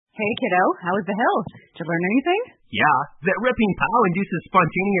Hey, kiddo, how was the hill? Did you learn anything? Yeah, that ripping pow induces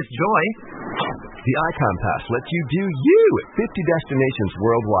spontaneous joy. The Icon Pass lets you do you at 50 destinations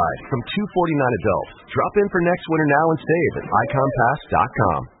worldwide from $249 adults. Drop in for next winter now and save at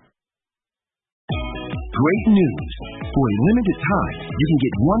iconpass.com. Great news! For a limited time, you can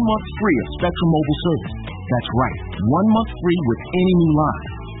get 1 month free of Spectrum Mobile service. That's right, 1 month free with any new line.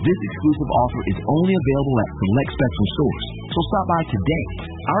 This exclusive offer is only available at select Spectrum stores, so stop by today.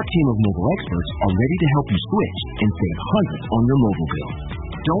 Our team of mobile experts are ready to help you switch and save hundreds on your mobile bill.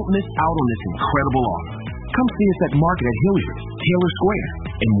 Don't miss out on this incredible offer. Come see us at Market at Hilliard, Taylor Square,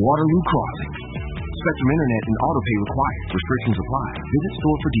 and Waterloo Crossing. Spectrum Internet and autopay required. Restrictions apply. Visit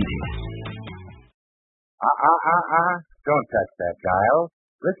store for details. Don't touch that dial.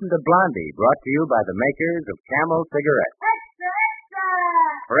 Listen to Blondie, brought to you by the makers of Camel cigarettes. Extra, extra!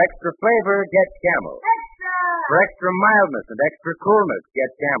 For extra flavor, get Camel. Extra! For extra mildness and extra coolness,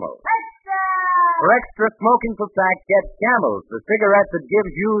 get Camel. Extra! For extra smoking perfect, get Camels, the cigarette that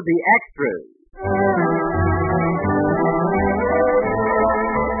gives you the extras.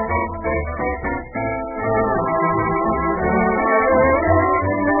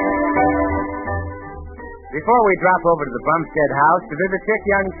 Before we drop over to the Bumstead house to visit Chick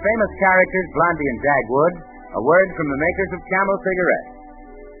Young's famous characters, Blondie and Dagwood, a word from the makers of Camel cigarettes.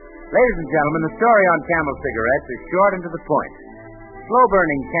 Ladies and gentlemen, the story on Camel cigarettes is short and to the point.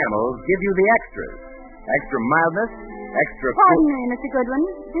 Slow-burning Camels give you the extras. Extra mildness, extra... Pardon me, Mr. Goodwin.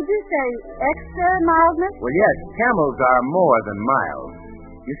 Did you say extra mildness? Well, yes, Camels are more than mild.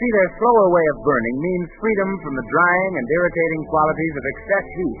 You see, their slower way of burning means freedom from the drying and irritating qualities of excess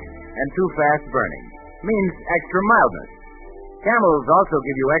heat and too fast burning. Means extra mildness. Camels also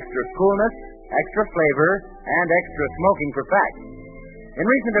give you extra coolness, extra flavor, and extra smoking perfect. In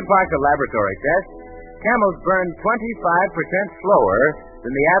recent impartial laboratory tests, Camels burn 25% slower than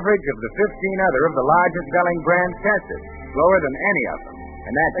the average of the 15 other of the largest selling brands tested. Slower than any of them.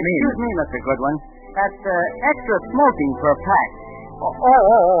 And that means... Excuse me, Mr. Goodwin. That's extra smoking per pack.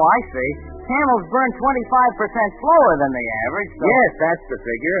 Oh, I see. Camels burn 25% slower than the average. So... Yes, that's the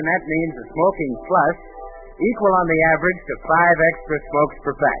figure, and that means the smoking plus equal on the average to 5 extra smokes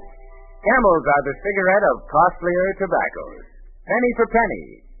per pack. Camels are the cigarette of costlier tobaccos. Penny for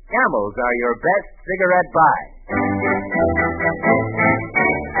penny, Camels are your best cigarette buy.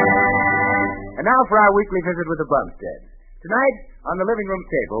 And now for our weekly visit with the Bumsteads. Tonight, on the living room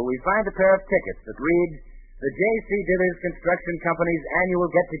table, we find a pair of tickets that read, the J.C. Dillers Construction Company's annual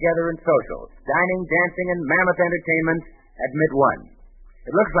get-together and social, dining, dancing, and mammoth entertainment at mid-1.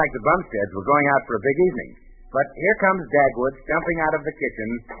 It looks like the Bumsteads were going out for a big evening. But here comes Dagwood stumping out of the kitchen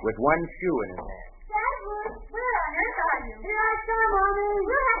with one shoe in his hand. Dagwood, where on earth are you? Here I come, Mommy.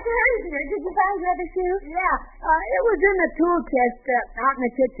 We'll have to hurry here. Did you find your other shoe? Yeah, it was in the tool chest out in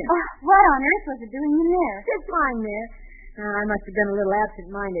the kitchen. What on earth was it doing in there? Just lying there. I must have been a little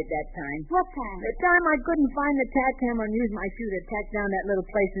absent-minded that time. What time? The time I couldn't find the tack hammer and use my shoe to tack down that little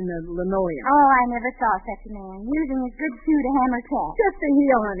place in the linoleum. Oh, I never saw such a man using his good shoe to hammer tack. Just a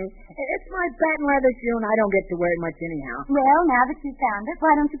heel, honey. It's my patent leather shoe, and I don't get to wear it much anyhow. Well, now that you found it,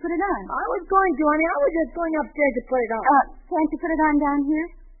 why don't you put it on? I was going to, honey. I was just going upstairs to put it on. Can't you put it on down here?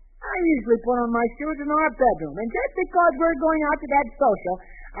 I usually put on my shoes in our bedroom, and just because we're going out to that social,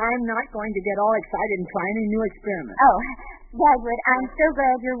 I'm not going to get all excited and try any new experiments. Oh, Dagwood, I'm so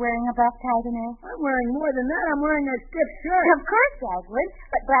glad you're wearing a black tie tonight. I'm wearing more than that. I'm wearing a stiff shirt. Of course, Dagwood,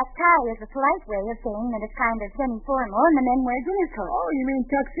 but black tie is a polite way of saying that it's kind of semi-formal and the men wear dinner coats. Oh, you mean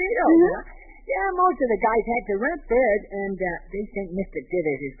tuxedo? Mm-hmm. Huh? Yeah, most of the guys had to rent theirs, and they think Mr.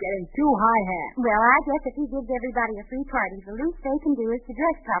 Dithers is getting too high hat. Well, I guess if he gives everybody a free party, the least they can do is to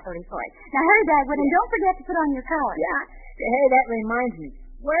dress properly for it. Now, hurry, Dagwood, and don't forget to put on your collar. Yeah. Hey, that reminds me.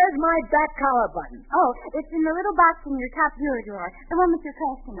 Where's my back collar button? Oh, it's in the little box in your top bureau drawer, the one with your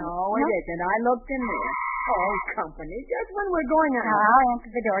question. No, it isn't. I looked in there. Oh, company, just when we're going out. I'll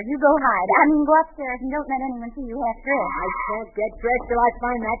answer the door. You go hide. Go upstairs and don't let anyone see you half dressed. I can't get dressed till I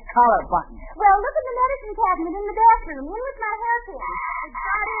find that collar button. Well, look in the medicine cabinet in the bathroom. In with my hairpin. It's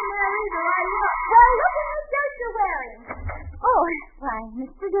not in there either. Well, look at the shirt you're wearing. Oh, why,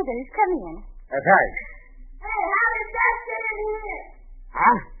 Mr. Dithers, come in. That's right. Hey, how did that get in here?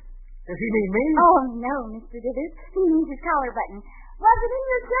 Huh? Does he mean me? Oh, no, Mr. Dithers. He means his collar button. Was it in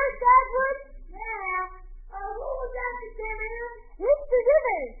your shirt, Dagwood? Yeah. Who was that that came in? Mr.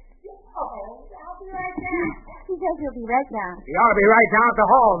 Dithers. Oh, I'll be right down. He says he'll be right down. He ought to be right down at the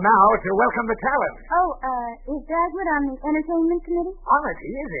hall now to welcome the talent. Oh, is Dagwood on the entertainment committee?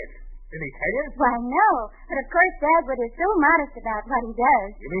 Honestly, is it? Did he tell you? Why, no. But of course Dagwood is so modest about what he does.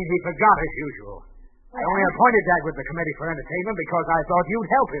 You mean he forgot as usual? I only appointed Dagwood the committee for entertainment because I thought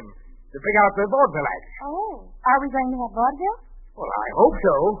you'd help him to pick out the vaudeville act. Oh, are we going to have vaudeville? Well, I hope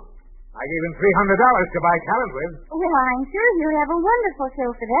so. I gave him $300 to buy talent with. Well, I'm sure you'll have a wonderful show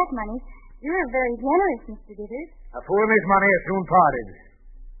for that money. You're very generous, Mr. Dithers. A fool and his money are soon parted.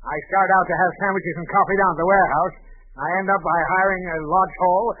 I start out to have sandwiches and coffee down at the warehouse. I end up by hiring a lodge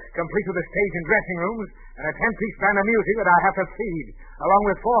hall, complete with a stage and dressing rooms, and a 10-piece band of music that I have to feed, along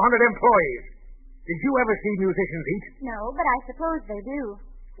with 400 employees. Did you ever see musicians eat? No, but I suppose they do.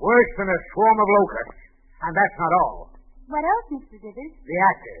 Worse than a swarm of locusts. And that's not all. What else, Mr. Dithers? The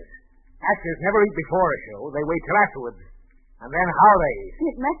actors. Actors never eat before a show. They wait till afterwards. And then how they eat.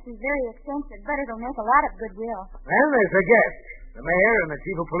 It must be very expensive, but it'll make a lot of goodwill. Then there's the guests, the mayor and the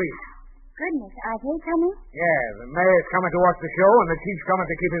chief of police. Goodness, are they coming? Yeah, the mayor's coming to watch the show, and the chief's coming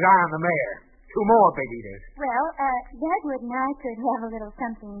to keep his eye on the mayor. 2 more big eaters. Well, Dagwood and I could have a little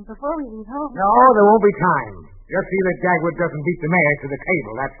something before we leave home. No, there won't be time. Just see that Dagwood doesn't beat the mayor to the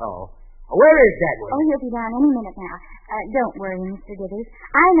table, that's all. Where is Dagwood? Oh, he'll be down any minute now. Don't worry, Mr. Dithers.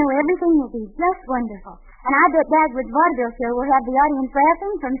 I know everything will be just wonderful. And I bet Dagwood's vaudeville show will have the audience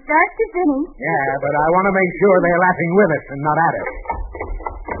laughing from start to finish. Yeah, but I want to make sure they're laughing with us and not at us.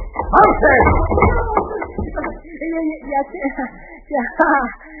 Upstairs! Yes,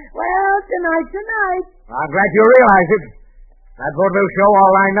 well, tonight. I'm glad you realize it. That vaudeville show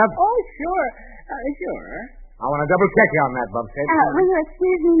all lined up? Oh, sure. Sure. I want to double-check you on that, Bumstead. Will you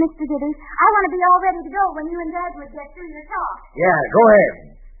excuse me, Mr. Dithers? I want to be all ready to go when you and Dagwood get through your talk. Yeah, go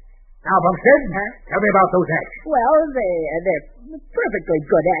ahead. Now, Bumstead, tell me about those acts. Well, they're perfectly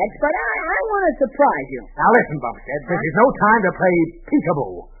good acts, but I want to surprise you. Now, listen, Bumstead, this is no time to play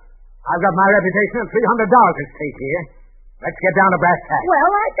peekaboo. I've got my reputation and $300 at stake here. Let's get down to brass tacks.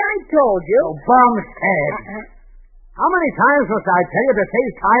 Well, I told you. Oh, Bumstead. How many times must I tell you to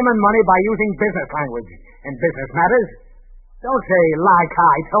save time and money by using business language in business matters? Don't say, like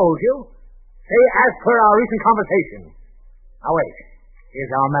I told you. Say, as per our recent conversation. Now, wait.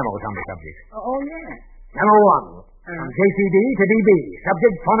 Here's our memos on the subject. Oh, yeah. Memo 1. From JCD to DB.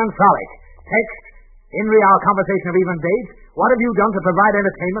 Subject, fun and frolic. Text, in our conversation of even date, what have you done to provide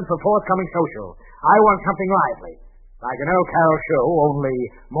entertainment for forthcoming social? I want something lively. Like an Earl Carroll show, only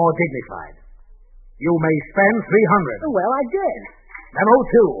more dignified. You may spend $300. Well, I did. Memo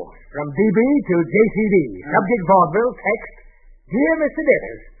 2. From DB to JCD. Subject, vaudeville. Text, dear Mr.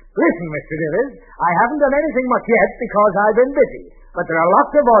 Dithers. Listen, Mr. Dithers, I haven't done anything much yet because I've been busy. But there are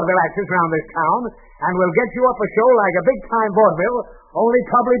lots of vaudeville actors around this town, and we'll get you up a show like a big-time vaudeville, only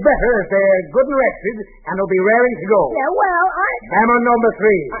probably better if they're good and rested, and they'll be raring to go. Yeah, well, Memo number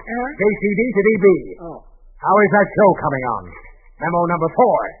 3. JCD to DB. Oh. How is that show coming on? Memo number 4.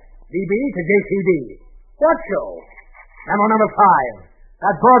 DB to JCD. What show? Memo number 5.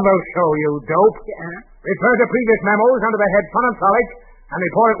 That vaudeville show, you dope. Refer to previous memos under the head Fun and Frolic, and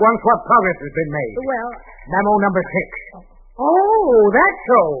report at once what progress has been made. Well... Memo number 6. Oh, that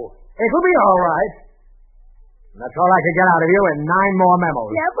show. It'll be all right. That's all I could get out of you in 9 more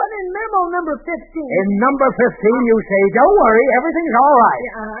memos. Yeah, but in memo number 15... In number 15, you say, don't worry, everything's all right.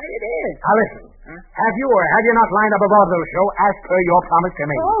 Yeah, it is. Now, listen. Have you or have you not lined up a vaudeville show as per your promise to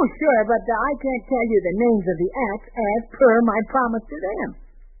me? Oh, sure, but I can't tell you the names of the acts as per my promise to them.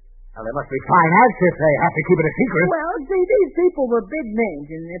 Well, they must be fine acts if they have to keep it a secret. Well, see, these people were big names,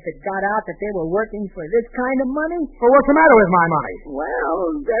 and if it got out that they were working for this kind of money... Well, what's the matter with my money? Well,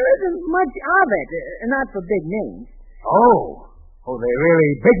 there isn't much of it, not for big names. Oh, they're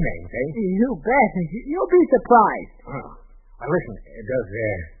really big names, eh? You bet. You'll be surprised. Oh. Well, listen,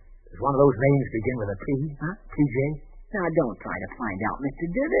 does one of those names begin with a P? Huh? PJ? Now, don't try to find out, Mr.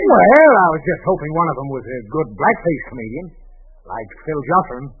 Dithers. Well, I was just hoping one of them was a good blackface comedian, like Phil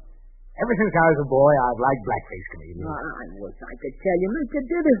Joffrin. Ever since I was a boy, I've liked blackface comedians. I wish I could tell you, Mr.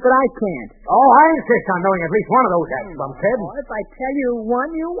 Dithers, but I can't. Oh, I insist on knowing at least one of those acts, Bumstead. Oh, if I tell you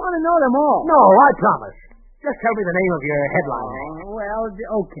one, you want to know them all. No, I promise. Just tell me the name of your headline. Oh, well,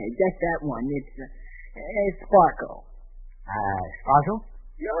 okay, just that one. It's Sparkle. Sparkle?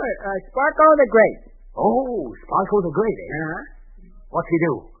 Sure, Sparkle the Great. Oh, Sparkle the Great, eh? Uh-huh. What's he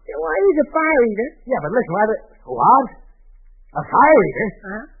do? Well, he's a fire eater. Yeah, but listen, what? A fire eater?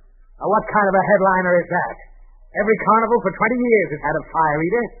 Uh-huh. What kind of a headliner is that? Every carnival for 20 years has had a fire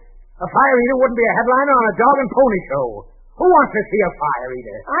eater. A fire eater wouldn't be a headliner on a dog and pony show. Who wants to see a fire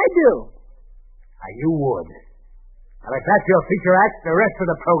eater? I do. You would. Well, if that's your feature act, the rest of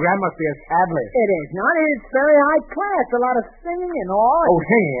the program must be a sad list. It is not. It's very high class. A lot of singing and all. Oh,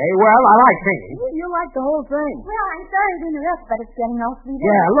 singing, eh? Well, I like singing. You like the whole thing. Well, I'm sorry to interrupt, but it's getting awfully late.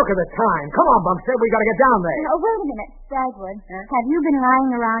 Yeah, look at the time. Come on, Bumstead. We got to get down there. Oh, wait a minute, Dagwood. Have you been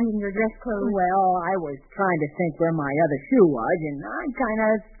lying around in your dress clothes? Well, I was trying to think where my other shoe was, and I kind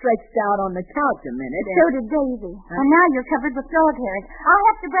of stretched out on the couch a minute. So did Daisy. And now you're covered with frog hairs. I'll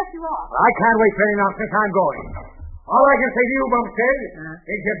have to brush you off. I can't wait for any nonsense. I'm going. All I can say to you, Bumstead,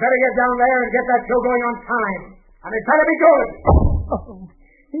 is you better get down there and get that show going on time. And it better be good. Oh,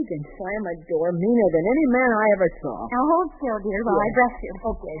 he can slam a door meaner than any man I ever saw. Now hold still, dear, while I brush you.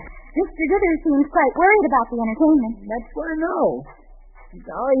 Okay. Mr. Dithers seems quite worried about the entertainment. That's what I know.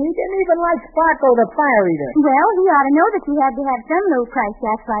 Oh, he didn't even like Sparko the fire eater. Well, he ought to know that you had to have some low-price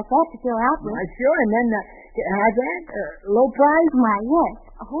acts like that to fill out with. Sure, and then, has that? Low price? Why, yes.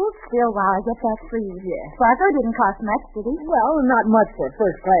 Hold still while I get that for you. Yeah. Sparko didn't cost much, did he? Well, not much for a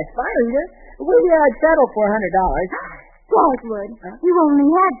first-class fire eater. We settled for $100. Dagwood, you only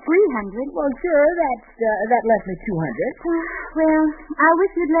had $300. Well, sure, that left me $200. Well, I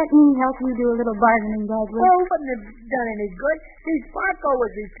wish you'd let me help you do a little bargaining, Dagwood. Well, it wouldn't have done any good. See, Sparko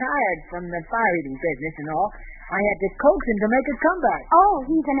was retired from the fire-eating business and all. I had to coax him to make a comeback. Oh,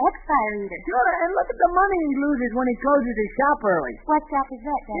 he's an ex-fire eater. Sure, and look at the money he loses when he closes his shop early. What shop is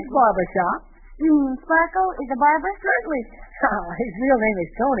that, His Dagwood? barber shop. You mean Sparko is a barber? Certainly. His real name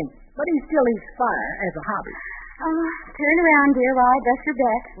is Tony, but he still eats fire as a hobby. Turn around, dear, while I brush your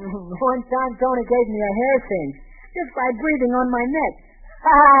back. One time Tony gave me a hair singe just by breathing on my neck.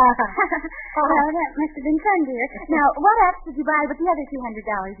 Well, that must have been fun, dear. Now, what else did you buy with the other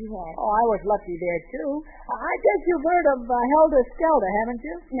 $200 you had? Oh, I was lucky there, too. I guess you've heard of Helda Skelder, haven't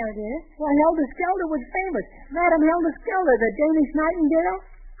you? No, dear. Well, Helda Skelder was famous. Madam Helda Skelder, the Danish Nightingale.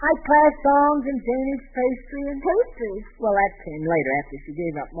 High-class songs and Danish pastry and... Pastries? Well, that came later after she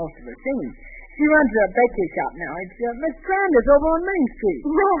gave up most of her singing. She runs a bakery shop now. It's Miss Stranders over on Main Street.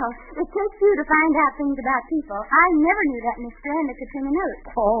 Well, it takes you to find out things about people. I never knew that Miss Stranders could sing a note.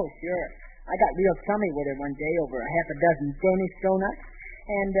 Oh, sure. I got real chummy with her one day over a half a dozen Danish donuts.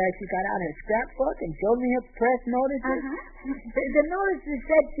 And she got out her scrapbook and showed me her press notices. The notices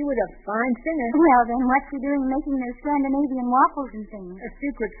said she was a fine singer. Well, then what's she doing making those Scandinavian waffles and things? A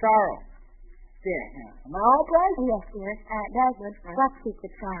secret sorrow. There, now. Am I all right? Yes, dear. Dagwood, what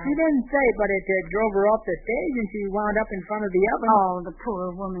secret sorrow? She didn't say, but it drove her off the stage and she wound up in front of the oven. Oh, the poor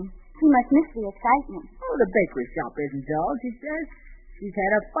woman. She must miss the excitement. Oh, the bakery shop isn't dull, she says. She's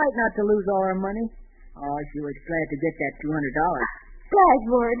had a fight not to lose all her money. Oh, she was glad to get that $200.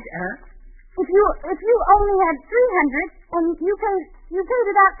 Dagwood. If you only had $300 and you paid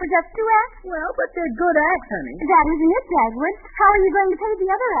it out for just 2 acts? Well, but they're good acts, honey. That isn't it, Dagwood. How are you going to pay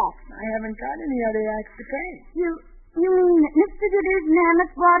the other acts? I haven't got any other acts to pay. You mean that Mr. Dithers'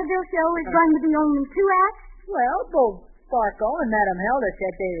 Mammoth Vaudeville show is going to be only 2 acts? Well, both Sparko and Madam Helda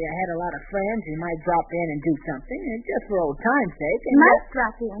said they had a lot of friends who might drop in and do something, and just for old time's sake. Might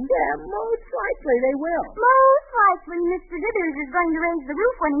drop in? Yeah, most likely they will. Most likely Mr. Dithers is going to raise the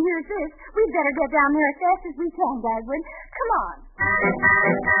roof when he hears this. We'd better get down there as fast as we can, Dagwood. Come on.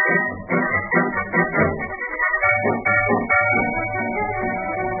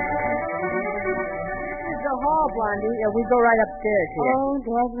 Hall, Blondie. We go right upstairs here. Oh,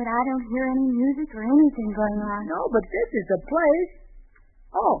 Dagwood, I don't hear any music or anything going on. No, but this is the place.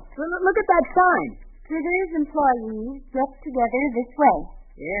 Oh, look at that sign. Dithers employees get together this way.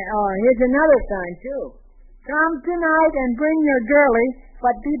 Yeah, here's another sign, too. Come tonight and bring your girlie,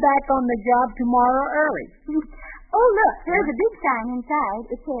 but be back on the job tomorrow early. Oh, look, there's a big sign inside.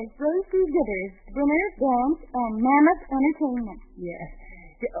 It says Gracie Dithers, dinner, dance, and mammoth entertainment. Yeah.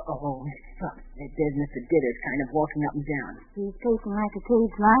 Oh, look, there's Mr. Dithers kind of walking up and down. He's pacing like a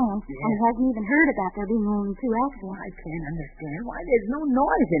caged lion, and he hasn't even heard about there being only 2 accidents. I can't understand why there's no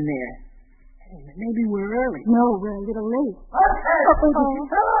noise in there. Maybe we're early. No, we're a little late. What's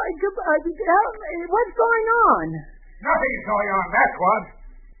going on? Nothing's going on, that's what.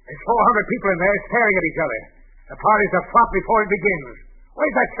 There's 400 people in there staring at each other. The party's a flop before it begins.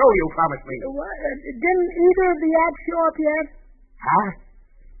 Where's that show you promised me? Didn't either of the acts show up yet? Huh?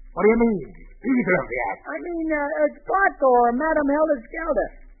 What do you mean, either of the acts? I mean, Sparko or Madam Helda Skelder.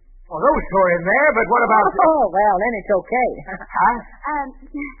 Well, those two are in there, but what about... Oh, well, then it's okay. Huh?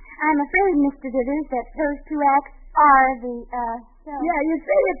 I'm afraid, Mr. Dithers, that those 2 acts are the, show. Yeah, you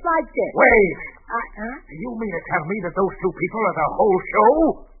see, it's like this. Wait! Do you mean to tell me that those 2 people are the whole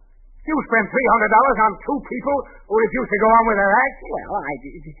show? You spent $300 on 2 people who refused to go on with their act? Well,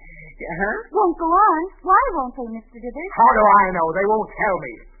 Won't go on. Why won't they, Mr. Dithers? How do I know? They won't tell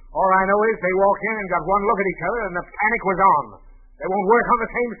me. All I know is they walked in and got one look at each other and the panic was on. They won't work on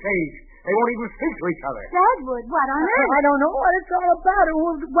the same stage. They won't even speak to each other. Dagwood, what on earth? I don't know what it's all about.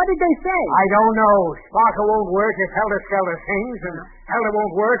 What did they say? I don't know. Sparko won't work if Helter Skelter sings, and Helter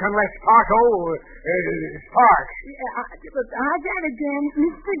won't work unless Sparko sparks. But how's that again?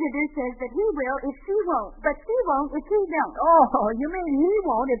 Mr. Dithers says that he will if she won't, but she won't if he don't. Oh, you mean he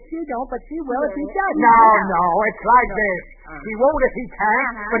won't if she don't, but she will if he doesn't? No, it's like this. He won't if he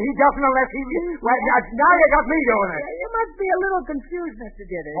can, but he doesn't unless he... Well, now you got me doing it. You must be a little confused, Mr.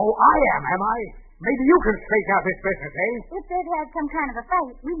 Dithers. Oh, I am I? Maybe you can straighten out this business, eh? If they've had some kind of a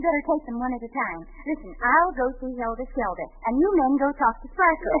fight, we'd better take them one at a time. Listen, I'll go see Helter Skelter, and you men go talk to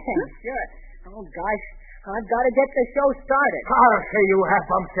Sparko. Sure. Oh, gosh, I've got to get the show started. I'll say you have,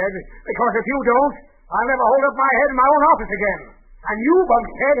 Bumstead, because if you don't, I'll never hold up my head in my own office again. And you,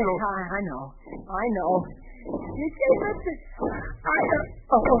 Bumstead, will... I know. You say, Mr.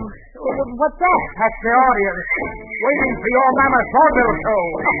 What's that? That's the audience, waiting for your mammoth vaudeville show.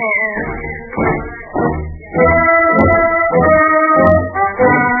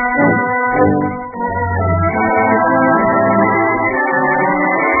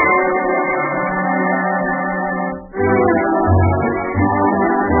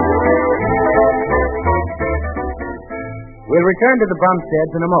 We'll return to the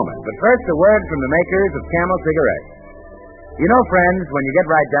Bumsteads in a moment, but first a word from the makers of Camel cigarettes. You know, friends, when you get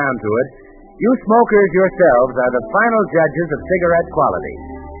right down to it, you smokers yourselves are the final judges of cigarette quality.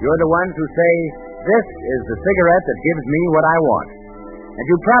 You're the ones who say, this is the cigarette that gives me what I want. And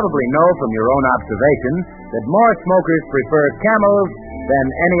you probably know from your own observation that more smokers prefer Camels than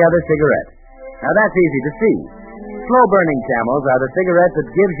any other cigarette. Now, that's easy to see. Slow-burning Camels are the cigarette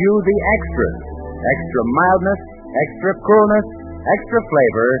that gives you the extras. Extra mildness, extra coolness, extra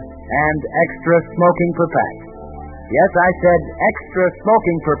flavor, and extra smoking per pack. Yes, I said extra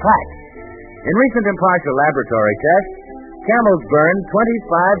smoking per pack. In recent impartial laboratory tests, Camels burn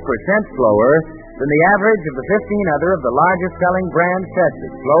 25% slower than the average of the 15 other of the largest selling brands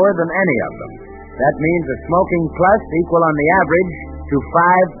tested, slower than any of them. That means a smoking plus equal on the average to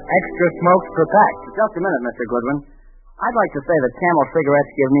 5 extra smokes per pack. Just a minute, Mr. Goodwin. I'd like to say that Camel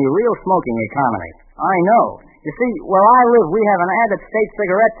cigarettes give me real smoking economy. I know. You see, where I live, we have an added state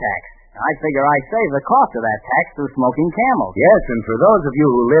cigarette tax. I figure I save the cost of that tax through smoking Camels. Yes, and for those of you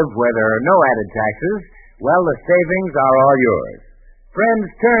who live where there are no added taxes, well, the savings are all yours. Friends,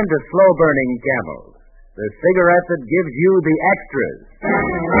 turn to slow-burning Camels, the cigarette that gives you the extras.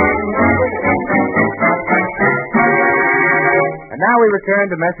 And now we return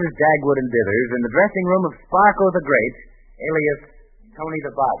to Messrs. Dagwood and Dithers in the dressing room of Sparko the Great, alias Tony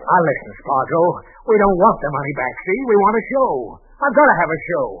the Barber. Listen, Sparko, we don't want the money back, see? We want a show. I've got to have a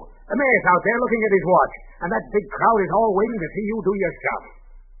show. The mayor's out there looking at his watch, and that big crowd is all waiting to see you do your stuff.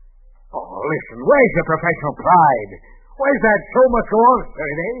 Oh, listen, where's your professional pride? Where's that show must go on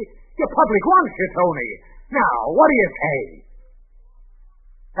spirit, eh? Your public wants you, Tony. Now, what do you say?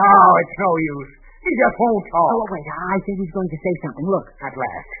 Oh, it's no use. He just won't talk. Oh, wait, I think he's going to say something. Look. At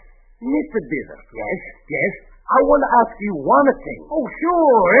last. Mr. Dithers. Yes? I want to ask you one thing. Oh,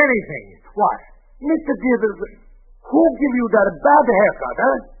 sure, anything. What? Mr. Dithers, who give you that bad haircut,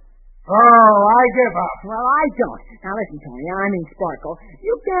 huh? Oh, I give up. Well, I don't. Now, listen, Tony, I mean Sparko.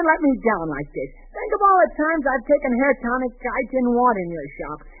 You can't let me down like this. Think of all the times I've taken hair tonic I didn't want in your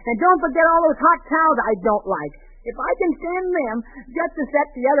shop. And don't forget all those hot towels I don't like. If I can stand them, just to set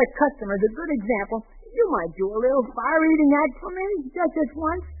the other customers a good example, you might do a little fire-eating act for me, just this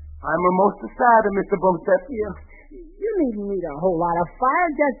once. I'm most sad, Mr. Bumstead. You needn't need a whole lot of fire,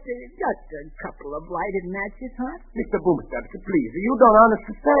 just a couple of lighted matches, huh? Mr. Bumstead, please, you don't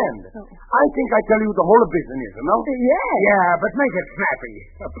understand. I think I tell you the whole business, no? Yes. Yeah, but make it snappy.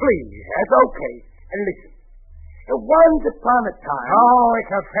 Please. That's okay. And listen, once upon a time... Oh,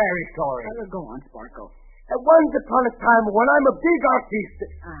 it's a fairy story. Go on, Sparko. Once upon a time, when I'm a big artist,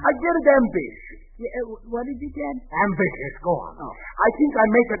 I get it ambitious. What did you get? Ambitious, go on. Oh. I think I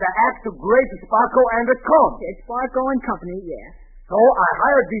make it the act to grace Sparko and the Con. It's Sparko and Company, yes. So I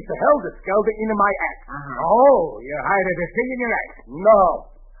hired these Helter Skelter into my act. Oh, you hired her to sing in your act? No,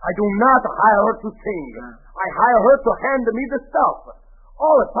 I do not hire her to sing. I hire her to hand me the stuff.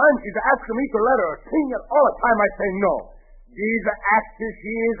 All the time she's asking me to let her sing, and all the time I say no. She's an actress,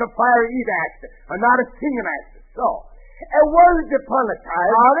 she is a fire-eat act, and not a singing act. So, once upon a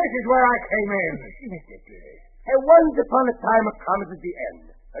time... Oh, this is where I came in. Once upon a time comes at the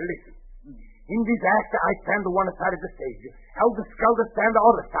end. Listen, in this act I stand on one side of the stage. Helter Skelter stand on the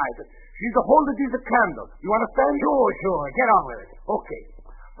other side. She's holding these candles. You understand? Sure. Get on with it. Okay.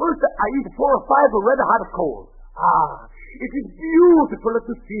 First, I eat 4 or 5 red-hot coals. It is beautiful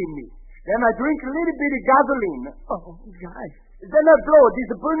to see me. Then I drink a little bit of gasoline. Oh, gosh. Then I blow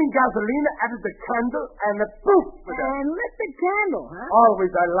this burning gasoline at the candle and poof! And lit the candle, huh?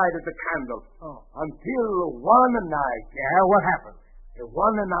 Always I lighted the candle. Until one night. Yeah, what happened?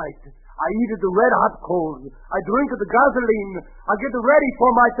 One night, I eat the red hot coals. I drink the gasoline. I get ready for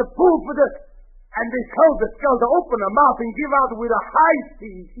my poof! And they shall open her mouth and give out with a high C.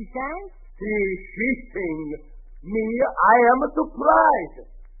 She sang? She sing. Me, I am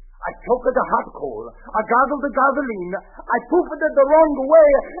surprised. I choked the hot coal. I goggled the gasoline. I poofed it the wrong way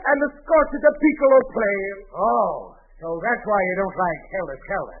and scorched the piccolo player. Oh, so that's why you don't like Hilda.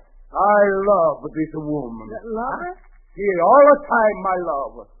 I love this woman. Love her? All the time, my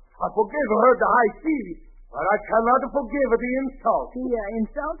love. I forgive her the high C, but I cannot forgive the insult. She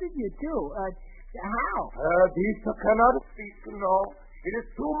insulted you, too. How? This cannot speak, no. It is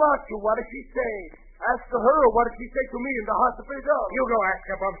too much what she say. Ask her what she say to me in the hospital. You go ask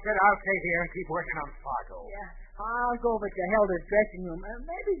her, Bumstead. I'll stay here and keep working on Fargo. Yeah, I'll go over to Hilda's dressing room.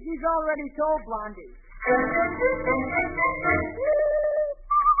 Maybe she's already told Blondie.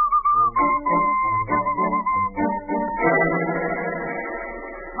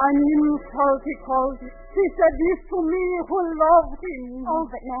 I knew Salty. He said this to me who loved him. Oh,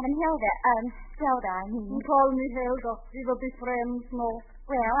 but Madam Hilda, Hilda, I mean. Call me Hilda. We will be friends, no?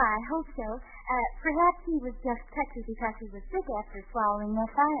 Well, I hope so. Perhaps he was just touchy because he was sick after swallowing the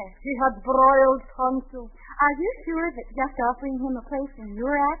fire. He had broiled tonsils. Are you sure that just offering him a place in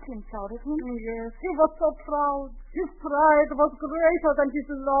your act insulted him? Yes, he was so proud. His pride was greater than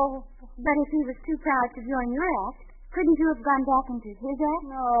his love. But if he was too proud to join your act, couldn't you have gone back into his act?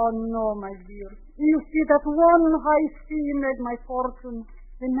 No, my dear. You see, that one high C made my fortune.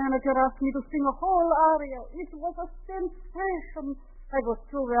 The manager asked me to sing a whole aria. It was a sensation. I was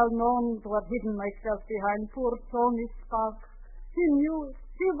too well known to have hidden myself behind poor Tony Stark. He knew it.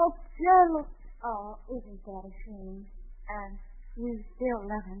 He was jealous. Oh, isn't that a shame? You still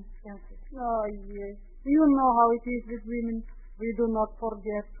love him, don't you? Oh, yes. You know how it is with women. We do not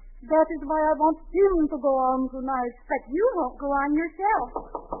forget. That is why I want him to go on tonight. But you won't go on yourself.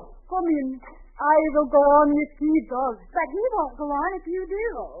 Come in. I will go on if he does. But he won't go on if you do.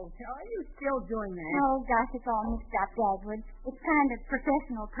 Oh, are you still doing that? Oh, gosh, it's all mixed up, Dagwood. It's kind of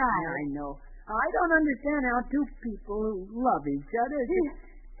professional pride. I know. I don't understand how two people who love each other...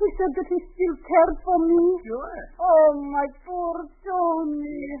 He said that he still cared for me. Sure. Oh, my poor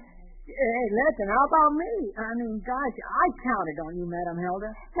Tony. Hey, listen, how about me? I mean, gosh, I counted on you, Madam Hilda.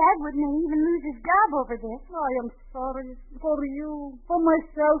 Dagwood may even lose his job over this. I am sorry. For you, for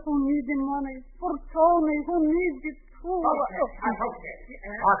myself who need the money, for Tony who needs it too. I'm okay.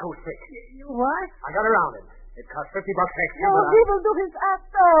 Fargo's sick. What? I got around him. It cost $50 extra. No, he will do his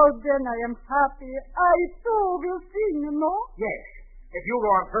act. Oh, then I am happy. I, too, will sing, you know? Yes, if you go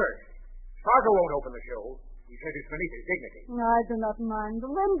on first. Fargo won't open the show. He said it's beneath his dignity. I do not mind.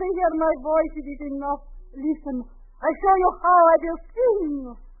 When they hear my voice, it is enough. Listen, I show you how I will sing.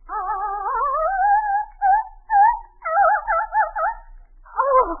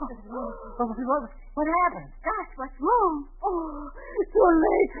 What happened? Gosh, what's wrong? Oh, too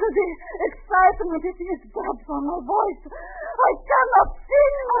late. The excitement is bad for my voice. I cannot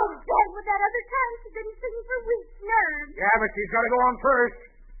sing. Oh, Dagwood, that other time she didn't sing for weeks. Nerves. Yeah, but she's got to go on first.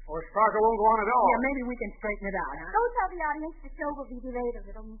 Or Fargo won't go on at all. Yeah, maybe we can straighten it out, huh? Don't tell the audience the show will be delayed a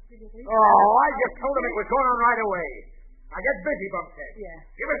little, Mr. Dillard. Oh, I just told him it was going on right away. Now get busy, Bumstead. Yeah.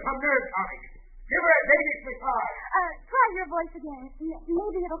 Give her some nerve tonic. Give her a lady's massage. Try your voice again.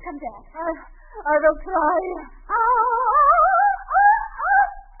 Maybe it'll come back. I will try.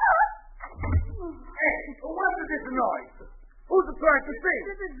 Hey, what is this noise? Who's trying to sing?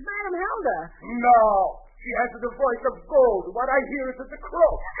 This is Madam Hilda. No. She has the voice of gold. What I hear is the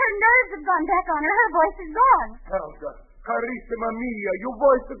croak. Her nerves have gone back on her. Her voice is gone. Helga, carissima mia, your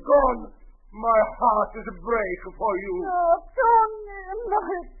voice is gone. My heart is a break for you. Oh, Tony,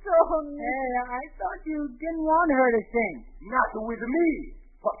 my Tony. Hey, I thought you didn't want her to sing. Not with me.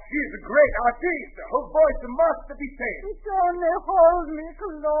 But she's a great artiste. Her voice must be saved. Tony, hold me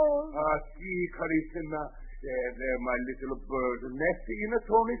close. Si, carissima. There, my little bird, nesting in a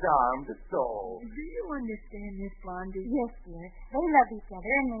Tony's arms, so. Do you understand this, Blondie? Yes, dear. They love each other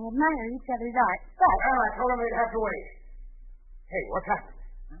and they admire each other's art. But... I told them they'd have to wait. Hey, what's happened?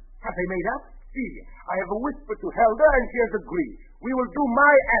 Have they made up? See, I have whispered to Hilda and she has agreed. We will do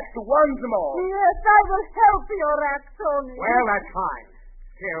my act once more. Yes, I will help your act, Tony. Well, that's fine.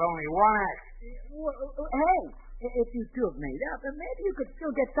 There's only one act. Hey, if you two have made up, maybe you could still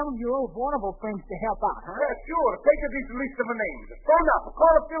get some of your old vulnerable friends to help out, huh? Yeah, sure. Take this list of names. Phone up.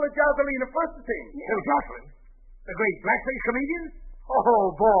 Call up Phil Jocelyn first thing. Yeah. Phil Jocelyn? The great blackface comedian?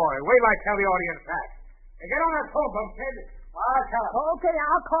 Oh, boy. Wait till I tell the audience that. Now get on that phone, Bumstead. I'll tell him. Okay,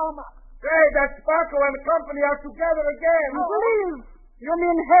 I'll call him up. Say, that Sparkle and company are together again. Please. You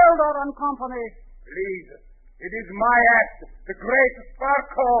mean Hilda and company. Please. It is my act, the great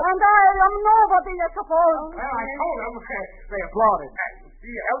Sparkle. And I am nobody, I suppose. Well, I told them. They applauded.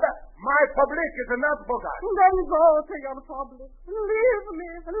 See, Hilda, my public is enough for that. Then go to your public. Leave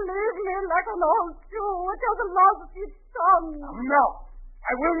me like an old Jew which has lost its tongue. No,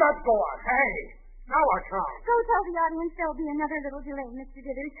 I will not go on. Hey, now I come. Go tell the audience there'll be another little delay, Mr.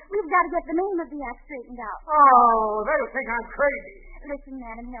 Dithers. We've got to get the name of the act straightened out. Oh, they'll think I'm crazy. Listen,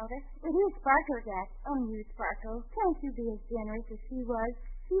 Madam Hilda, it is Sparkle's act, and you, Sparkle, can't you be as generous as she was?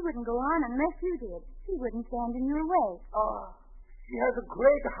 She wouldn't go on unless you did. She wouldn't stand in your way. Oh, she has a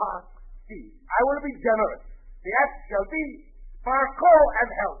great heart. See, I will be generous. The act shall be Sparkle and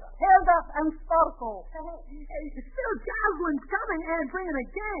Hilda. Hilda and Sparkle. Hey, Phil Jasmine's coming and bringing a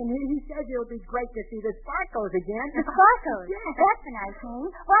gang. He says it'll be great to see the Sparkles again. The Sparkles? Yeah. That's a nice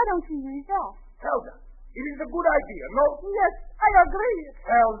name. Why don't you use that? Hilda, it is a good idea, no? Yes, I agree.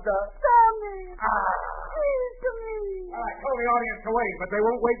 Hilda. Tommy. Please to me. I told the audience to wait, but they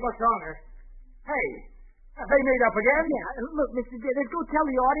won't wait much longer. Hey, have they made up again? Yeah, look, Mr. Dithers, go tell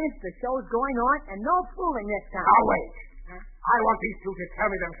the audience the show's going on and no fooling this time. I'll wait. I want these two to tell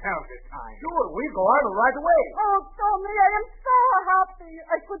me themselves this time. Sure, we'll go on right away. Oh, Tommy, I am so happy.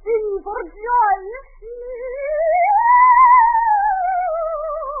 I could sing for joy.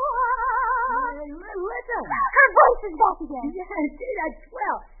 Listen. Her voice is back again. Yeah, see, that's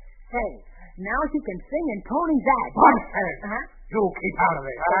swell. Hey, now she can sing in Tony's act. Nonsense. You keep out of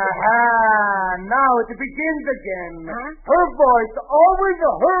it. Now it begins again. Her voice, always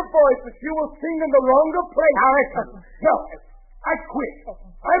her voice, but she will sing in the wronger place. Now listen. No, I quit.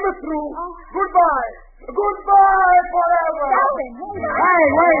 I'm through. Goodbye. Goodbye forever. Hey,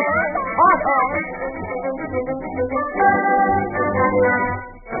 wait.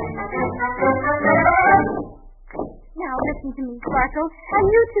 Now listen to me, Sparkle, and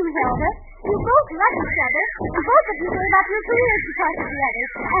you too, Hilda. You both love each other, and both of you gave up your careers because of the other.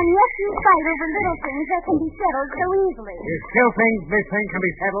 And yet you fight over little things that can be settled so easily. There's still things this thing can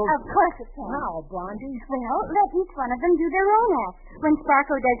be settled? Of course it can. How, Blondie? Well, let each one of them do their own act. When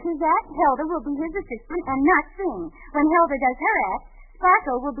Sparkle does his act, Hilda will be his assistant and not sing. When Hilda does her act,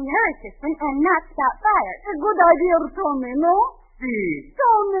 Sparkle will be her assistant and not spout fire. A good idea, Tommy, no? See.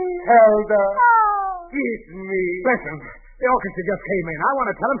 Tommy. Hilda. Oh. Kiss me. Listen, the orchestra just came in. I want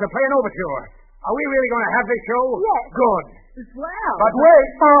to tell them to play an overture. Are we really going to have this show? Yes. Good. Swell. But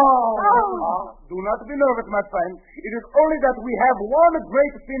wait. Do not be nervous, my friend. It is only that we have one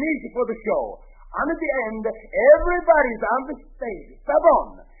great finish for the show. And at the end, everybody's on the stage.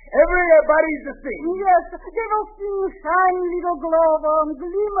 Sabon. Everybody's the same. Yes, they will sing shine little globe and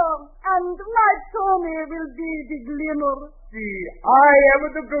glimmer, and my Tommy will be the glimmer. See, I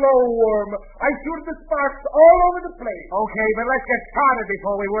am the glowworm. I shoot the sparks all over the place. Okay, but let's get started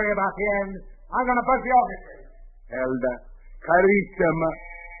before we worry about the end. I'm going to buzz the orchestra. Hilda, carissima,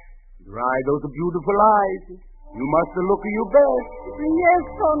 dry those beautiful eyes. You must look your best. Yes,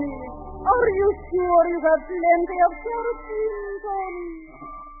 Tommy. Are you sure you have plenty of kerosene, Tommy?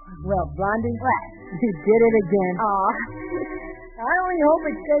 Well, Blondie, you did it again. I only hope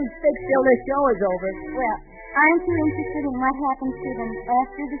it stays fixed till this show is over. Well, aren't you interested in what happens to them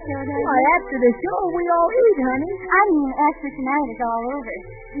after the show does? Why, after the show, we all eat, honey. I mean, after tonight is all over.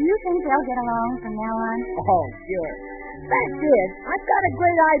 Do you think they'll get along from now on? Oh, sure. That's it. I've got a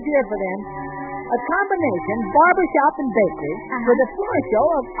great idea for them. A combination, barbershop and bakery, with a floor show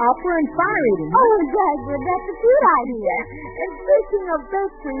of opera and fire eating. Oh, Dagwood, that's a good idea. And speaking of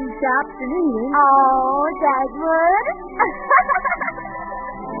bakery, shops, and eating... Oh, Dagwood.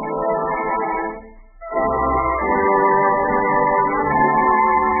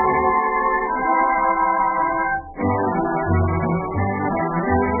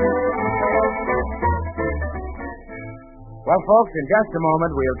 Well, folks, in just a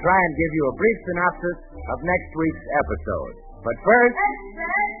moment, we'll try and give you a brief synopsis of next week's episode. But first...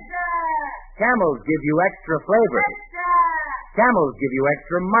 Extra! Camels give you extra flavor. Extra! Camels give you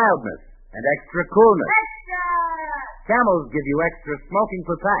extra mildness and extra coolness. Extra! Camels give you extra smoking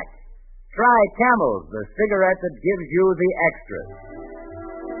per pack. Try Camels, the cigarette that gives you the extras.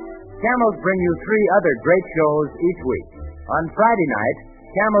 Camels bring you 3 other great shows each week. On Friday night,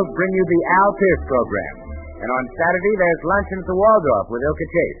 Camels bring you the Al Pierce program. And on Saturday, there's Luncheon at the Waldorf with Ilka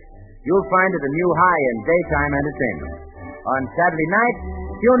Chase. You'll find it a new high in daytime entertainment. On Saturday night,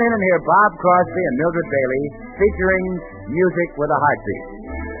 tune in and hear Bob Crosby and Mildred Bailey featuring Music with a Heartbeat.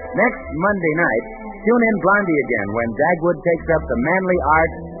 Next Monday night, tune in Blondie again when Dagwood takes up the manly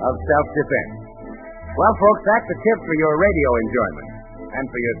art of self-defense. Well, folks, that's a tip for your radio enjoyment. And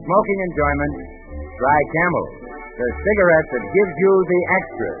for your smoking enjoyment, try Camel, the cigarette that gives you the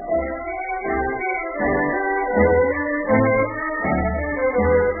extras.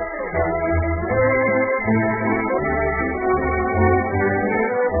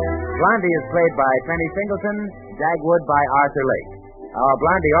 Blondie is played by Penny Singleton, Dagwood by Arthur Lake. Our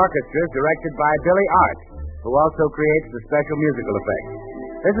Blondie Orchestra is directed by Billy Art, who also creates the special musical effects.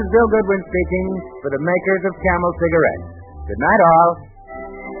 This is Bill Goodwin speaking for the makers of Camel cigarettes. Good night, all.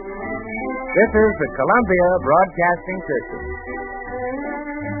 This is the Columbia Broadcasting System.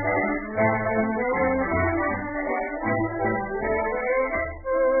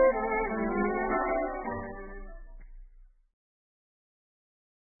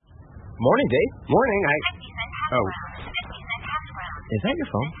 Morning, Dave. Morning. Oh. Is that your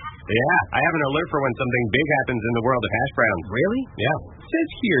phone? Yeah, I have an alert for when something big happens in the world of hash browns. Really? Yeah. It says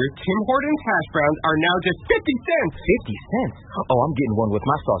here, Tim Hortons hash browns are now just 50 cents. 50 cents? Oh, I'm getting one with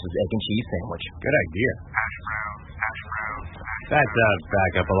my sausage, egg, and cheese sandwich. Good idea. Hash browns. That's a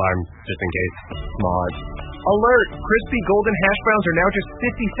backup alarm, just in case. Smart. Alert! Crispy golden hash browns are now just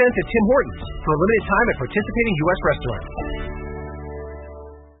 50 cents at Tim Hortons for a limited time at participating U.S. restaurants.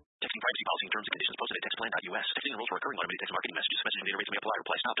 Privacy policy and terms and conditions posted at textplan.us. Texting rules for recurring automated text marketing messages. Messaging data rates may apply.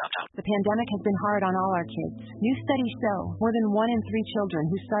 Reply stop, opt out. The pandemic has been hard on all our kids. New studies show more than 1 in 3 children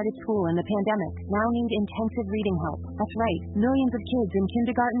who started school in the pandemic now need intensive reading help. That's right. Millions of kids in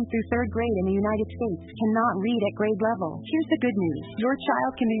kindergarten through 3rd grade in the United States cannot read at grade level. Here's the good news. Your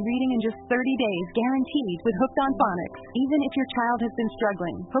child can be reading in just 30 days, guaranteed, with Hooked on Phonics. Even if your child has been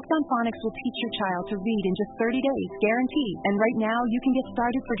struggling, Hooked on Phonics will teach your child to read in just 30 days, guaranteed. And right now, you can get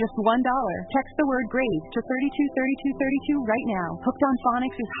started for just $1. Text the word GRADE to 323232 right now. Hooked on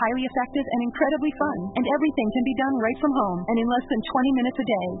Phonics is highly effective and incredibly fun, and everything can be done right from home and in less than 20 minutes a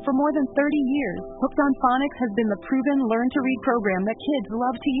day. For more than 30 years, Hooked on Phonics has been the proven learn-to-read program that kids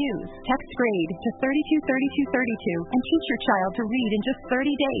love to use. Text GRADE to 323232 and teach your child to read in just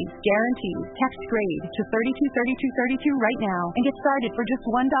 30 days, guaranteed. Text GRADE to 323232 right now and get started for just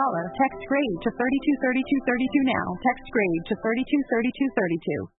 $1. Text GRADE to 323232 now. Text GRADE to 323232.